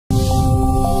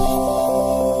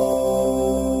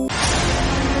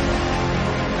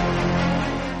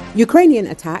Ukrainian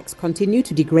attacks continue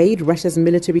to degrade Russia's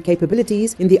military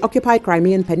capabilities in the occupied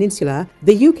Crimean peninsula,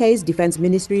 the UK's Defence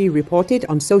Ministry reported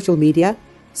on social media,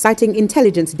 citing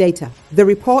intelligence data. The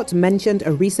report mentioned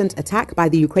a recent attack by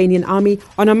the Ukrainian army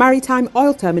on a maritime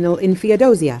oil terminal in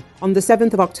Feodosia. On the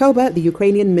 7th of October, the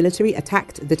Ukrainian military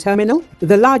attacked the terminal,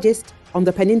 the largest on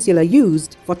the peninsula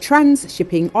used for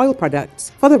transshipping oil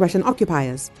products for the Russian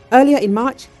occupiers. Earlier in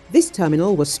March, this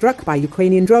terminal was struck by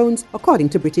Ukrainian drones, according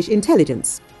to British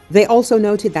intelligence. They also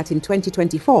noted that in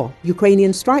 2024,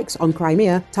 Ukrainian strikes on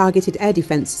Crimea targeted air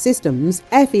defense systems,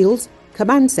 airfields,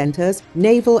 command centers,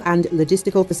 naval and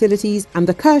logistical facilities, and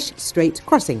the Kerch Strait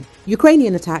crossing.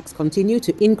 Ukrainian attacks continue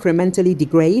to incrementally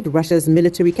degrade Russia's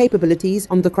military capabilities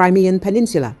on the Crimean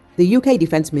peninsula, the UK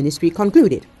Defence Ministry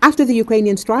concluded. After the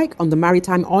Ukrainian strike on the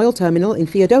maritime oil terminal in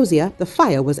Feodosia, the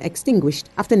fire was extinguished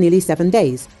after nearly 7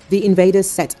 days. The invaders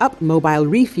set up mobile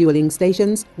refueling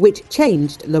stations, which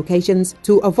changed locations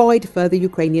to avoid further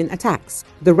Ukrainian attacks.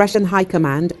 The Russian High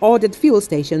Command ordered fuel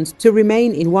stations to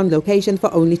remain in one location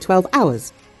for only 12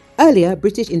 hours. Earlier,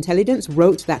 British intelligence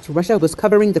wrote that Russia was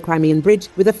covering the Crimean bridge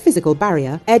with a physical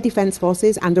barrier, air defense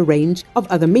forces, and a range of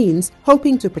other means,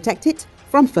 hoping to protect it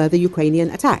from further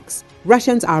Ukrainian attacks.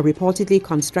 Russians are reportedly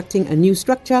constructing a new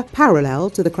structure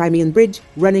parallel to the Crimean bridge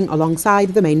running alongside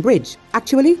the main bridge.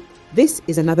 Actually, this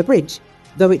is another bridge,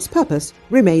 though its purpose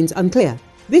remains unclear.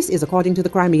 This is according to the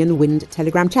Crimean Wind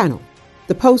Telegram channel.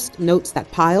 The Post notes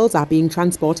that piles are being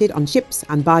transported on ships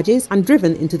and barges and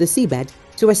driven into the seabed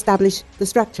to establish the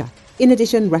structure. In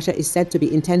addition, Russia is said to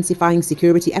be intensifying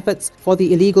security efforts for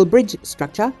the illegal bridge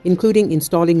structure, including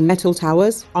installing metal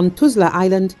towers on Tuzla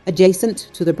Island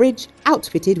adjacent to the bridge,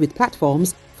 outfitted with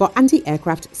platforms for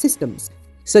anti-aircraft systems.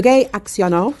 Sergei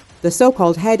Aksyonov, the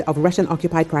so-called head of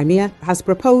Russian-occupied Crimea, has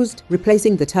proposed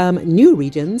replacing the term new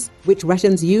regions, which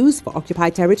Russians use for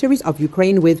occupied territories of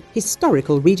Ukraine, with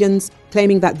historical regions,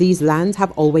 claiming that these lands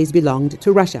have always belonged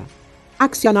to Russia.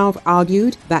 Aksyonov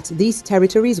argued that these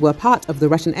territories were part of the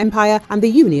Russian Empire and the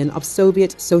Union of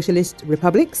Soviet Socialist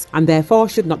Republics and therefore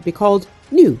should not be called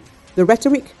new. The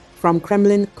rhetoric from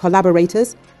Kremlin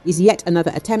collaborators is yet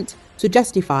another attempt to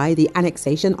justify the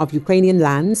annexation of Ukrainian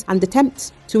lands and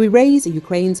attempts to erase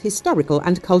Ukraine's historical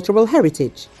and cultural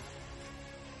heritage.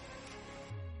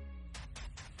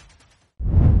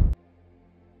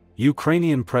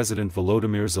 Ukrainian President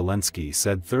Volodymyr Zelensky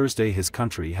said Thursday his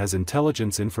country has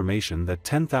intelligence information that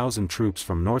 10,000 troops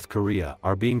from North Korea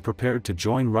are being prepared to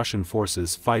join Russian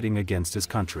forces fighting against his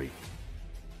country.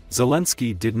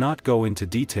 Zelensky did not go into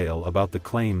detail about the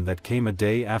claim that came a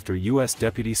day after U.S.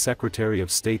 Deputy Secretary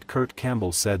of State Kurt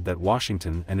Campbell said that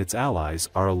Washington and its allies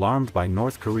are alarmed by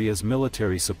North Korea's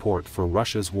military support for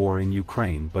Russia's war in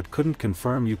Ukraine, but couldn't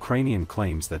confirm Ukrainian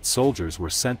claims that soldiers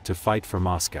were sent to fight for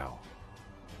Moscow.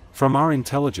 From our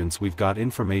intelligence, we've got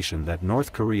information that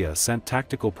North Korea sent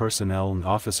tactical personnel and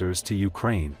officers to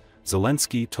Ukraine,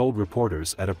 Zelensky told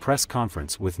reporters at a press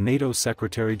conference with NATO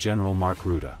Secretary General Mark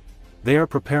Rutte. They are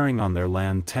preparing on their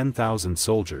land 10,000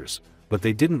 soldiers, but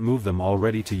they didn't move them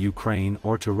already to Ukraine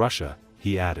or to Russia,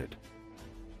 he added.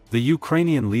 The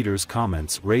Ukrainian leader's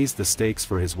comments raised the stakes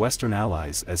for his Western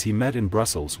allies as he met in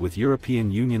Brussels with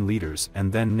European Union leaders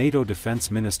and then NATO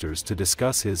defense ministers to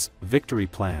discuss his victory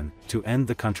plan to end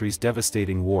the country's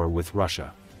devastating war with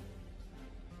Russia.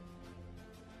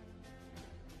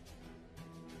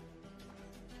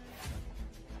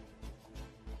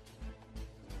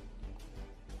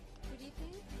 Good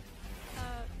evening.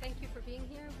 Thank you for being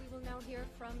here. We will now hear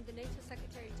from the NATO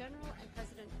Secretary General and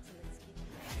President Zelenski.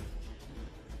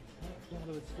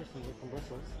 Hello, it's Tristan from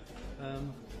Brussels.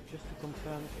 Just to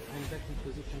confirm, I'm back in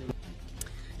position.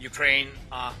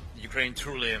 Ukraine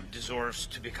truly deserves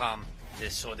to become the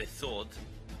third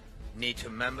NATO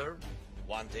member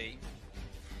one day,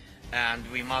 and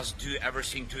we must do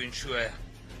everything to ensure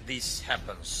this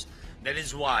happens. That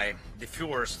is why the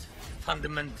first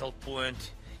fundamental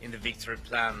point in the victory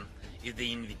plan is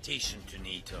the invitation to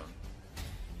NATO.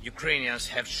 Ukrainians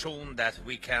have shown that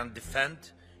we can defend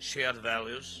shared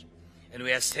values, and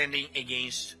we are standing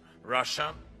against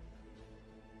Russia,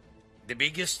 the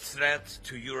biggest threat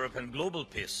to Europe and global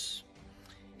peace.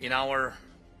 In our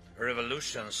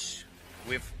revolutions,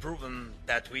 we've proven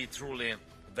that we truly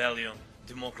value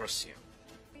democracy.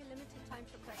 Very limited time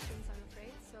for questions, I'm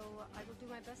afraid, so I will do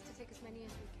my best to take as many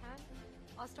as we can.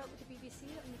 I'll start with the BBC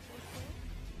on the fourth floor.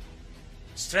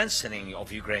 Strengthening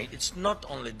of Ukraine, it's not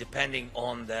only depending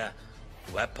on the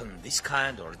weapon, this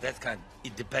kind or that kind,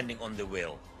 it's depending on the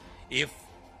will.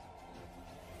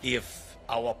 If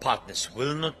our partners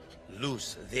will not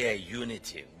lose their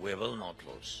unity, we will not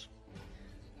lose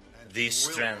this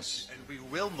strength. And we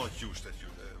will not use that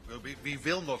We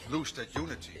will not lose that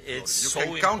unity. It's you so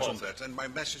can count on important. that. And my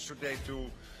message today to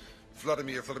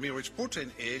Vladimir Vladimirovich Putin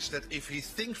is that if he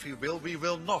thinks we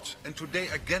will not. And today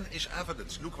again is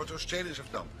evidence. Look what the Australians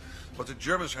have done, what the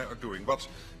Germans are doing, what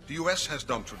the US has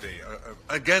done today.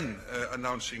 Again,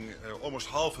 announcing almost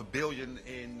 $500 million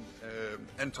in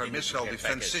anti-missile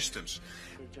defense systems.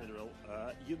 General,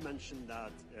 you mentioned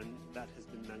that, and that has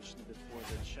been mentioned before,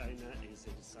 that China is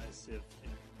a decisive.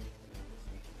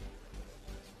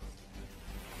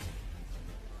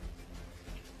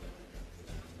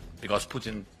 Because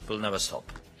Putin will never stop.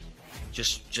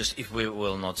 Just if we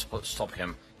will not stop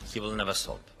him, he will never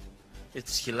stop.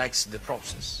 He likes the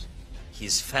process.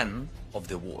 He's fan of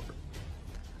the war.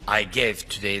 I gave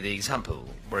today the example,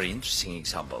 very interesting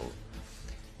example,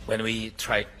 when we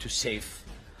tried to save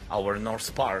our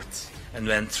north part and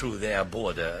went through their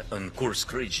border in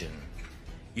Kursk region.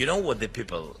 You know what the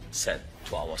people said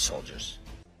to our soldiers?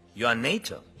 You are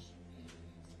NATO.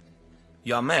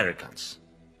 You are Americans.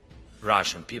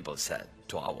 Russian people said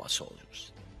to our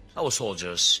soldiers. Our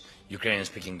soldiers,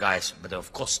 Ukrainian-speaking guys, but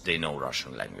of course they know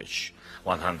Russian language,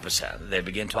 100%. They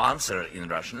began to answer in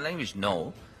Russian language.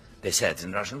 No, they said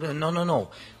in Russian,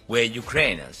 no, we're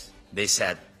Ukrainians. They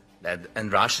said that,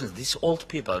 and Russians, these old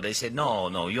people, they said,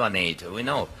 no, you are NATO. We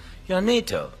know, you are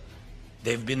NATO.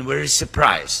 They've been very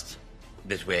surprised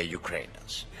that we're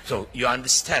Ukrainians. So you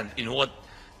understand in what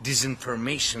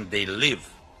disinformation they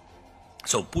live.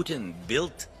 So Putin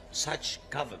built such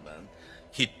government,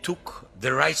 he took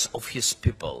the rights of his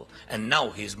people, and now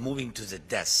he's moving to the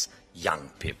death young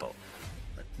people.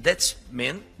 That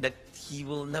means that he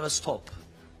will never stop.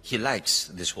 He likes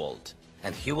this world,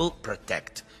 and he will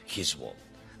protect his world.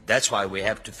 That's why we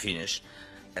have to finish,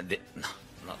 and no,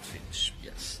 not finish,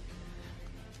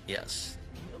 yes.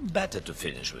 Better to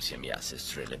finish with him, yes,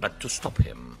 it's really, but to stop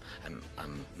him, I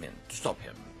mean, to stop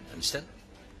him, understand?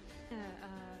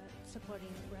 Supporting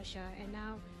Russia, and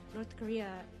now North Korea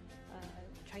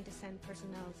trying to send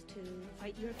personnel to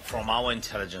fight Europe. From our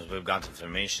intelligence, we've got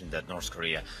information that North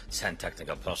Korea sent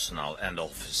technical personnel and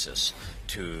officers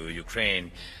to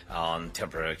Ukraine on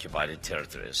temporary occupied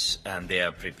territories, and they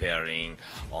are preparing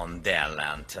on their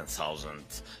land 10,000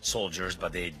 soldiers,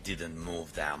 but they didn't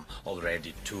move them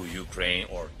already to Ukraine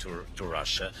or to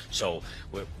Russia. So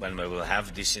when we will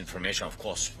have this information, of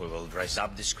course, we will raise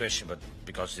up this question, but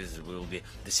because this will be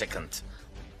the second,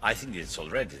 I think it's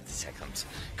already the second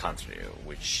country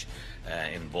which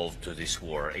involved to this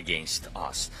war against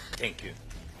us. Thank you.